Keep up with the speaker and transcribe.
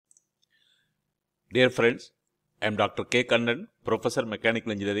Dear friends, I am Dr. K. Kannan, Professor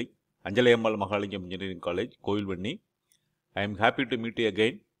Mechanical Engineering, Anjalayammal Mahalingam Engineering College, Kovilvanni. I am happy to meet you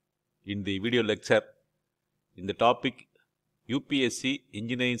again in the video lecture in the topic UPSC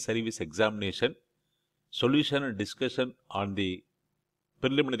Engineering Service Examination, solution and discussion on the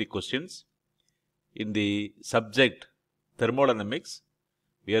preliminary questions. In the subject Thermodynamics,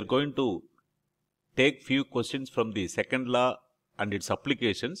 we are going to take few questions from the second law and its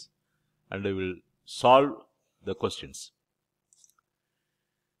applications, and we will solve the questions.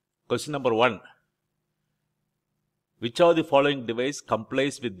 Question number 1. Which of the following device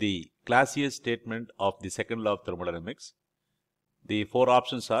complies with the classiest statement of the second law of thermodynamics? The four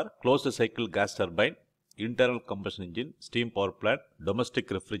options are closed cycle gas turbine, internal combustion engine, steam power plant,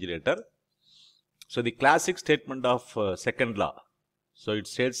 domestic refrigerator. So the classic statement of second law, so it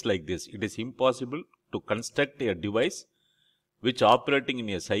states like this: it is impossible to construct a device which operating in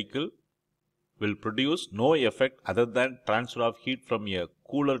a cycle will produce no effect other than transfer of heat from a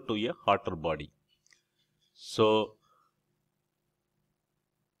cooler to a hotter body. So,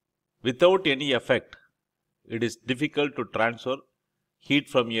 without any effect, it is difficult to transfer heat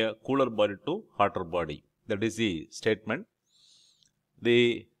from a cooler body to hotter body. That is the statement.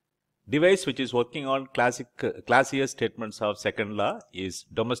 The device which is working on classiest statements of second law is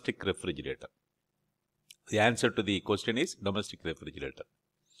domestic refrigerator. The answer to the question is domestic refrigerator.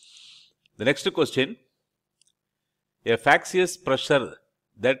 The next question, a faxious pressure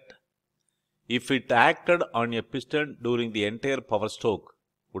that if it acted on a piston during the entire power stroke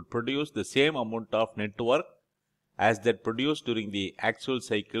would produce the same amount of net work as that produced during the actual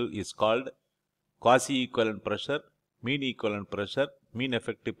cycle is called quasi-equivalent pressure, mean equivalent pressure, mean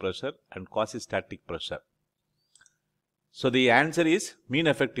effective pressure, and quasi-static pressure. So the answer is mean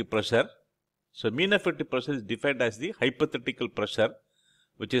effective pressure. So mean effective pressure is defined as the hypothetical pressure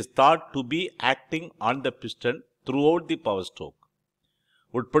which is thought to be acting on the piston throughout the power stroke,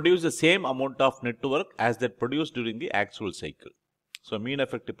 would produce the same amount of net work as that produced during the actual cycle. So mean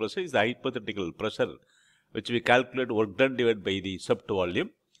effective pressure is the hypothetical pressure which we calculate work done divided by the swept volume.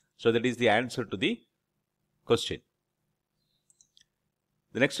 So that is the answer to the question.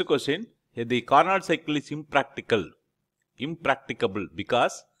 The next question, the Carnot cycle is impracticable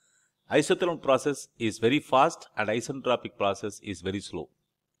because isothermal process is very fast and isentropic process is very slow.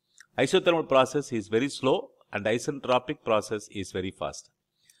 Isothermal process is very slow and isentropic process is very fast.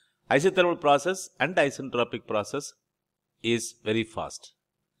 Isothermal process and isentropic process is very fast.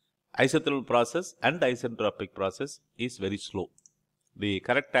 Isothermal process and isentropic process is very slow. The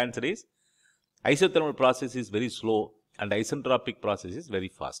correct answer is isothermal process is very slow and isentropic process is very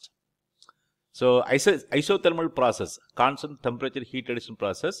fast. So isothermal process, constant temperature heat addition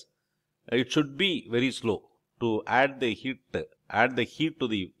process, it should be very slow to add the heat to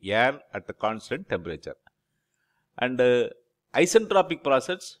the air at a constant temperature. And isentropic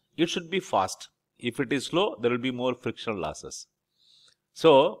process, it should be fast. If it is slow, there will be more frictional losses.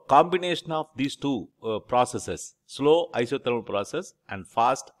 So combination of these two processes, slow isothermal process and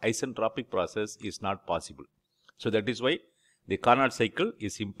fast isentropic process, is not possible. So that is why the Carnot cycle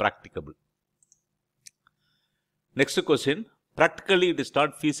is impracticable. Next question. Practically, it is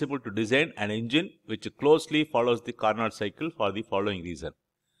not feasible to design an engine which closely follows the Carnot cycle for the following reason.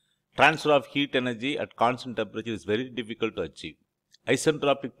 Transfer of heat energy at constant temperature is very difficult to achieve.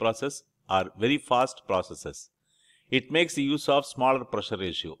 Isentropic processes are very fast processes. It makes the use of smaller pressure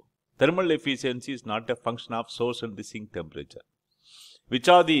ratio. Thermal efficiency is not a function of source and the sink temperature. Which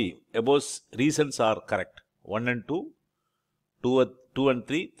of the above reasons are correct? 1 and 2, 2 and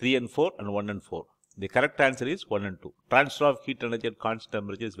 3, 3 and 4, and 1 and 4. The correct answer is 1 and 2. Transfer of heat energy at constant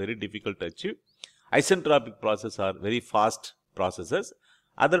temperature is very difficult to achieve. Isentropic processes are very fast processes.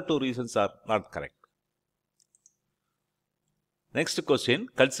 Other two reasons are not correct. Next question.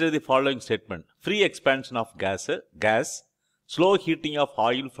 Consider the following statement. Free expansion of gas, slow heating of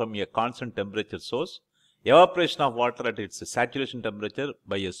oil from a constant temperature source, evaporation of water at its saturation temperature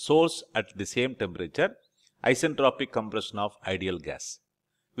by a source at the same temperature, isentropic compression of ideal gas.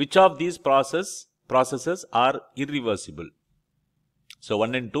 Which of these processes are irreversible? So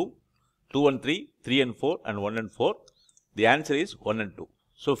 1 and 2, 2 and 3, 3 and 4, and 1 and 4. The answer is 1 and 2.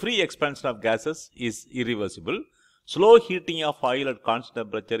 So free expansion of gases is irreversible. Slow heating of oil at constant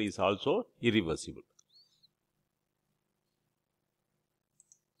temperature is also irreversible.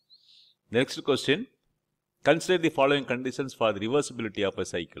 Next question. Consider the following conditions for the reversibility of a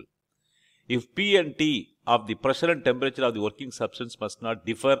cycle. If P and T of the pressure and temperature of the working substance must not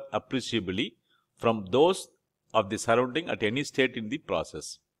differ appreciably from those of the surrounding at any state in the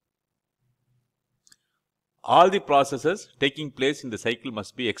process. All the processes taking place in the cycle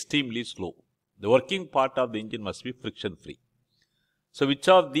must be extremely slow. The working part of the engine must be friction free. So, which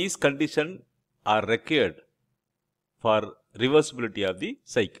of these conditions are required for reversibility of the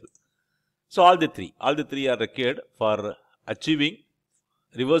cycle? So, all the three are required for achieving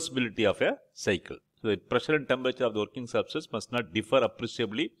reversibility of a cycle. So, the pressure and temperature of the working substance must not differ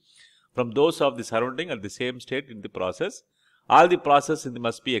appreciably from those of the surrounding at the same state in the process. All the process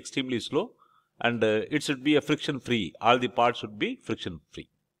must be extremely slow, and it should be a friction free. All the parts should be friction free.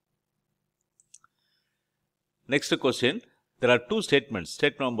 Next question, there are two statements.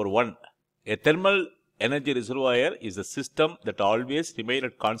 Statement number 1, a thermal energy reservoir is a system that always remains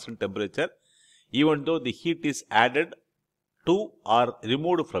at constant temperature even though the heat is added to or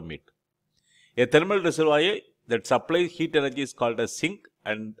removed from it. A thermal reservoir that supplies heat energy is called a sink,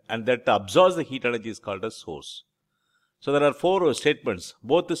 and that absorbs the heat energy is called a source. So, there are 4 statements.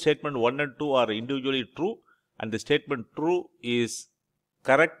 Both the statement 1 and 2 are individually true, and the statement true is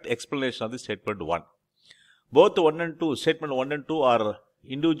correct explanation of the statement 1. Both 1 and 2, statement 1 and 2 are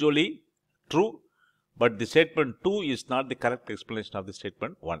individually true, but the statement 2 is not the correct explanation of the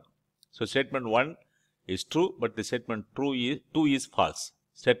statement 1. So, statement 1 is true, but the statement 2 is false.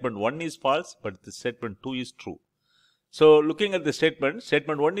 Statement 1 is false, but the statement 2 is true. So, looking at the statement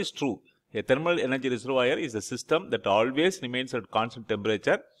 1 is true. A thermal energy reservoir is a system that always remains at constant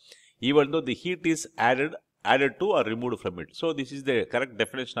temperature even though the heat is added to or removed from it. So, this is the correct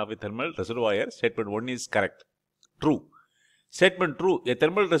definition of a thermal reservoir. Statement 1 is correct. True. Statement true. A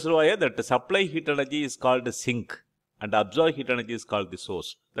thermal reservoir that supply heat energy is called a sink and absorb heat energy is called the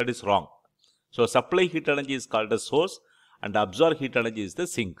source. That is wrong. So, supply heat energy is called a source and absorb heat energy is the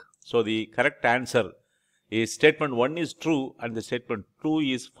sink. So, the correct answer is statement 1 is true and the statement 2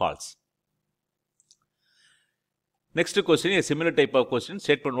 is false. Next question, a similar type of question.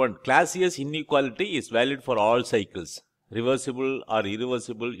 Statement 1, Clausius inequality is valid for all cycles, reversible or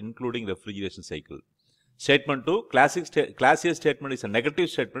irreversible including refrigeration cycle. Statement 2, Clausius statement is a negative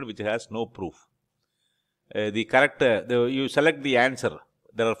statement which has no proof. You select the answer.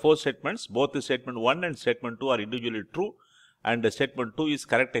 There are 4 statements. Both the statement 1 and statement 2 are individually true, and the statement 2 is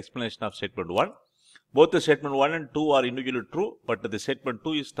correct explanation of statement 1. Both the statement 1 and 2 are individually true, but the statement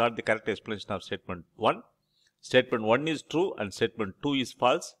 2 is not the correct explanation of statement 1. Statement 1 is true and statement 2 is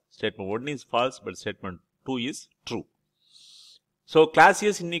false. Statement 1 is false, but statement 2 is true. So,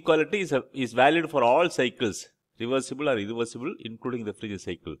 Clausius inequality is valid for all cycles, reversible or irreversible, including the refrigeration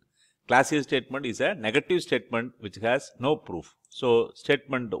cycle. Clausius statement is a negative statement which has no proof. So,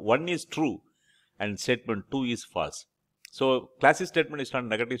 statement 1 is true and statement 2 is false. So, Clausius statement is not a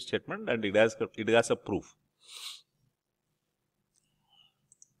negative statement and it has a proof.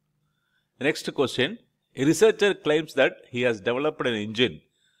 The next question. A researcher claims that he has developed an engine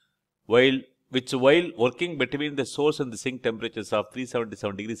which while working between the source and the sink temperatures of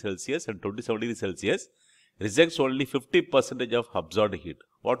 377 degrees Celsius and 27 degrees Celsius rejects only 50% of absorbed heat.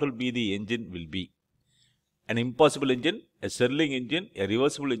 What will be the engine will be? An impossible engine, a Stirling engine, a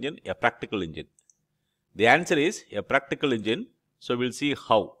reversible engine, a practical engine. The answer is a practical engine. So, we will see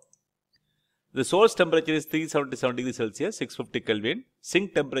how. The source temperature is 377 degrees Celsius, 650 Kelvin.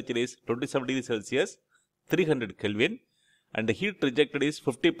 Sink temperature is 27 degrees Celsius, 300 Kelvin, and the heat rejected is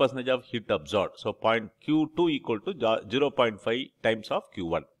 50% of heat absorbed. So, point Q2 equal to 0.5 times of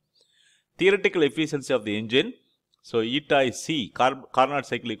Q1. Theoretical efficiency of the engine. So, eta is C, Carnot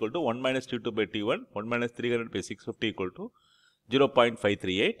cycle equal to 1 minus T2 by T1, 1 minus 300 by 650 equal to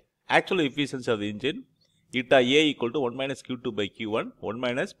 0.538. Actual efficiency of the engine, eta A equal to 1 minus Q2 by Q1, 1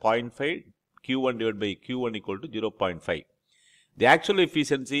 minus 0.5 Q1 divided by Q1 equal to 0.5. The actual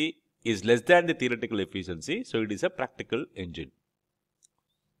efficiency is less than the theoretical efficiency, so it is a practical engine.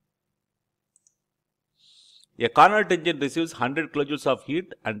 A Carnot engine receives 100 kilojoules of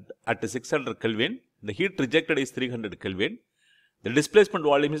heat and at 600 Kelvin. The heat rejected is 300 Kelvin. The displacement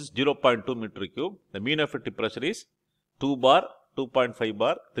volume is 0.2 meter cube. The mean effective pressure is 2 bar, 2.5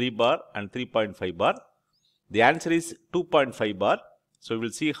 bar, 3 bar and 3.5 bar. The answer is 2.5 bar. So, we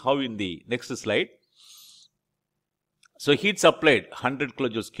will see how in the next slide. So, heat supplied 100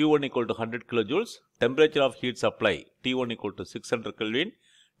 kilojoules, Q1 equal to 100 kilojoules, temperature of heat supply T1 equal to 600 Kelvin,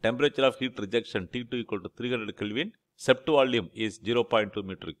 temperature of heat rejection T2 equal to 300 Kelvin, sept volume is 0.2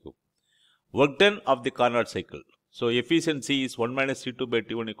 meter cube. Work done of the Carnot cycle. So, efficiency is 1 minus T2 by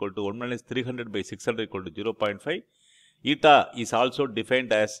T1 equal to 1 minus 300 by 600 equal to 0.5. Eta is also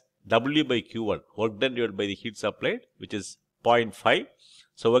defined as W by Q1, work done divided by the heat supplied, which is 0.5.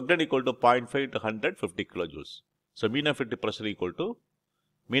 So, work done equal to 0.5 to 150 kilojoules. So, mean effective pressure equal to,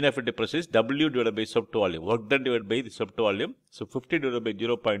 mean effective pressure is W divided by sept volume, work done divided by the sept volume. So, 50 divided by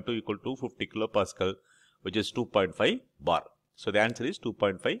 0.2 equal to 250 kilopascal, which is 2.5 bar. So, the answer is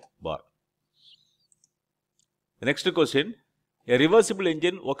 2.5 bar. The next question. A reversible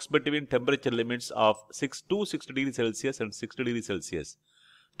engine works between temperature limits of 60 degrees Celsius and 60 degrees Celsius.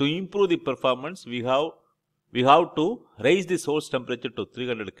 To improve the performance, we have to raise the source temperature to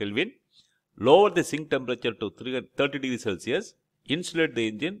 300 Kelvin, lower the sink temperature to 30 degrees Celsius, insulate the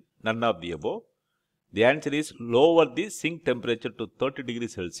engine, none of the above. The answer is lower the sink temperature to 30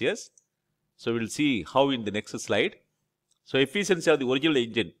 degrees Celsius. So, we will see how in the next slide. So, efficiency of the original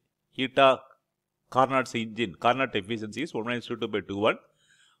engine, Carnot's engine, Carnot efficiency is 1 minus 2 by 21.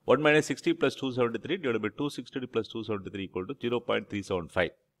 1 minus 60 plus 273 divided by 260 plus 273 equal to 0.375.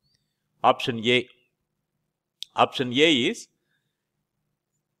 Option A. Option A is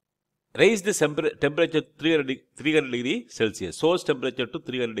raise the temperature 300 degree Celsius, source temperature to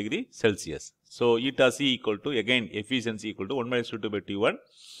 300 degree Celsius. So, eta C equal to, again, efficiency equal to 1 minus 2 by T1,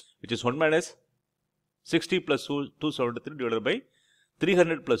 which is 1 minus 60 plus 273 divided by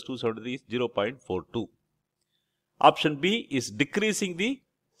 300 plus 273 is 0.42. Option B is decreasing the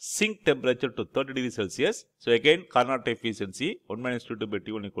sink temperature to 30 degrees Celsius. So, again, Carnot efficiency 1 minus 2 by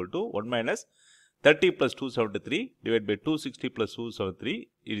T1 equal to 1 minus 30 plus 273 divided by 260 plus 273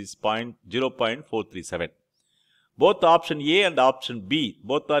 is 0.437. Both option A and option B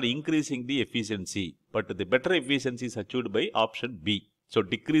both are increasing the efficiency, but the better efficiency is achieved by option B. So,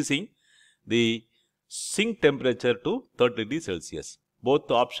 decreasing the sink temperature to 30 degrees Celsius.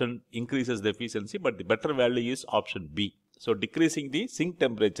 Both option increases the efficiency, but the better value is option B. So, decreasing the sink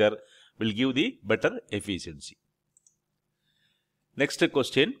temperature will give the better efficiency. Next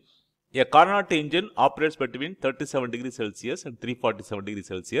question. A Carnot engine operates between 37 degrees Celsius and 347 degrees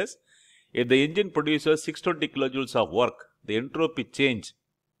Celsius. If the engine produces 620 kilojoules of work, the entropy change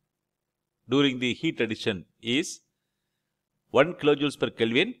during the heat addition is 1 kilojoules per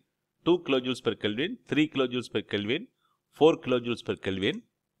Kelvin, 2 kilojoules per Kelvin, 3 kilojoules per Kelvin, 4 kilojoules per Kelvin.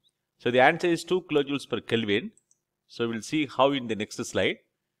 So, the answer is 2 kilojoules per Kelvin. So, we will see how in the next slide.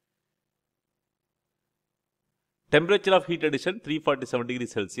 Temperature of heat addition 347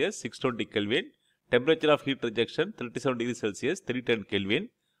 degrees Celsius, 620 Kelvin. Temperature of heat rejection 37 degrees Celsius, 310 Kelvin.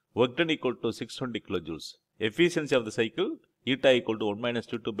 Work done equal to 620 kilojoules. Efficiency of the cycle, eta equal to 1 minus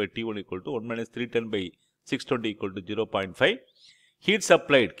 22 by T1 equal to 1 minus 310 by 620 equal to 0.5. Heat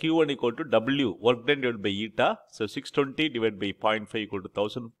supplied, Q1 equal to W, work done divided by eta. So, 620 divided by 0.5 equal to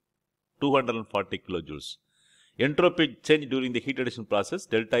 1240 kilojoules. Entropy change during the heat addition process,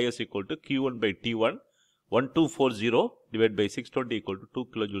 delta S equal to Q1 by T1, 1240 divided by 620 equal to 2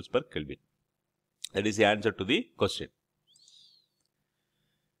 kilojoules per Kelvin. That is the answer to the question.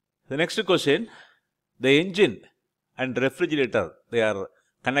 The next question, the engine and refrigerator, they are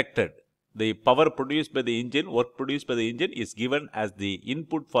connected. The power produced by the engine, work produced by the engine is given as the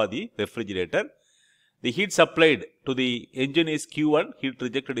input for the refrigerator. The heat supplied to the engine is Q1, heat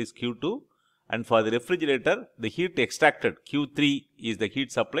rejected is Q2, and for the refrigerator, the heat extracted Q3 is the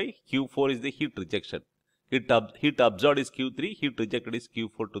heat supply, Q4 is the heat rejection. Heat absorbed is Q3, heat rejected is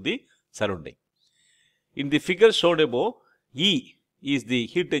Q4 to the surrounding. In the figure shown above, E is the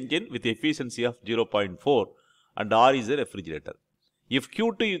heat engine with efficiency of 0.4 and R is the refrigerator. If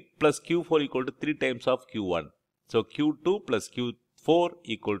Q2 plus Q4 equal to 3 times of Q1, so Q2 plus Q4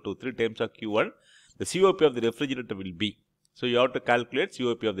 equal to 3 times of Q1, the COP of the refrigerator will be. So, you have to calculate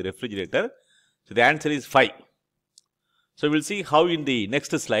COP of the refrigerator. So, the answer is 5. So, we will see how in the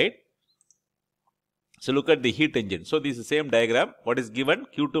next slide. So, look at the heat engine. So, this is the same diagram. What is given?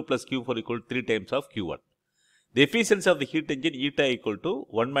 Q2 plus Q4 equal to 3 times of Q1. The efficiency of the heat engine eta equal to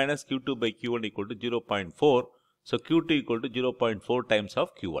 1 minus Q2 by Q1 equal to 0.4. So, Q2 equal to 0.4 times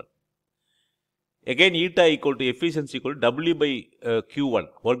of Q1. Again, eta equal to efficiency equal to W by Q1,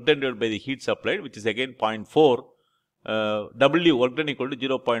 work done divided by the heat supplied, which is again 0.4. W work done equal to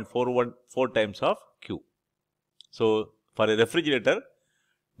 0.414 times of Q. So, for a refrigerator,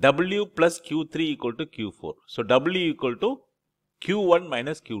 W plus Q3 equal to Q4. So, W equal to Q1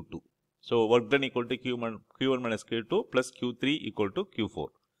 minus Q2. So, work done equal to Q1 minus Q2 plus Q3 equal to Q4.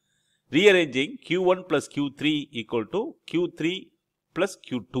 Rearranging, Q1 plus Q3 equal to Q3 plus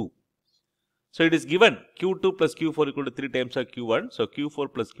Q2. So, it is given Q2 plus Q4 equal to 3 times of Q1. So,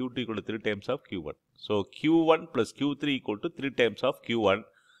 Q4 plus Q2 equal to 3 times of Q1. So, Q1 plus Q3 equal to 3 times of Q1.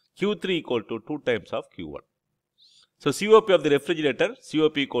 Q3 equal to 2 times of Q1. So, COP of the refrigerator,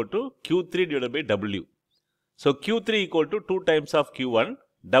 COP equal to Q3 divided by W. So, Q3 equal to 2 times of Q1.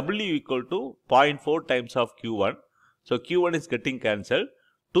 W equal to 0.4 times of Q1. So, Q1 is getting cancelled.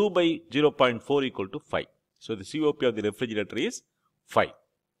 2 by 0.4 equal to 5. So, the COP of the refrigerator is 5.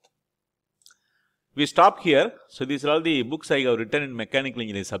 We stop here. So, these are all the books I have written in mechanical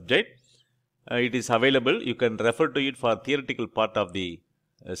engineering subject. It is available. You can refer to it for theoretical part of the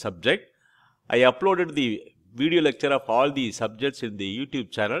subject. I uploaded the video lecture of all the subjects in the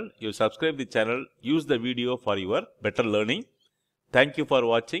YouTube channel. You subscribe the channel, use the video for your better learning. Thank you for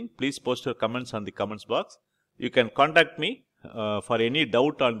watching. Please post your comments on the comments box. You can contact me for any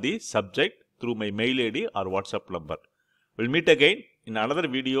doubt on the subject through my mail ID or WhatsApp number. We'll meet again in another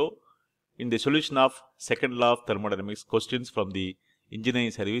video in the solution of second law of thermodynamics questions from the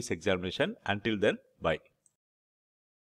Engineering Service Examination. Until then, bye.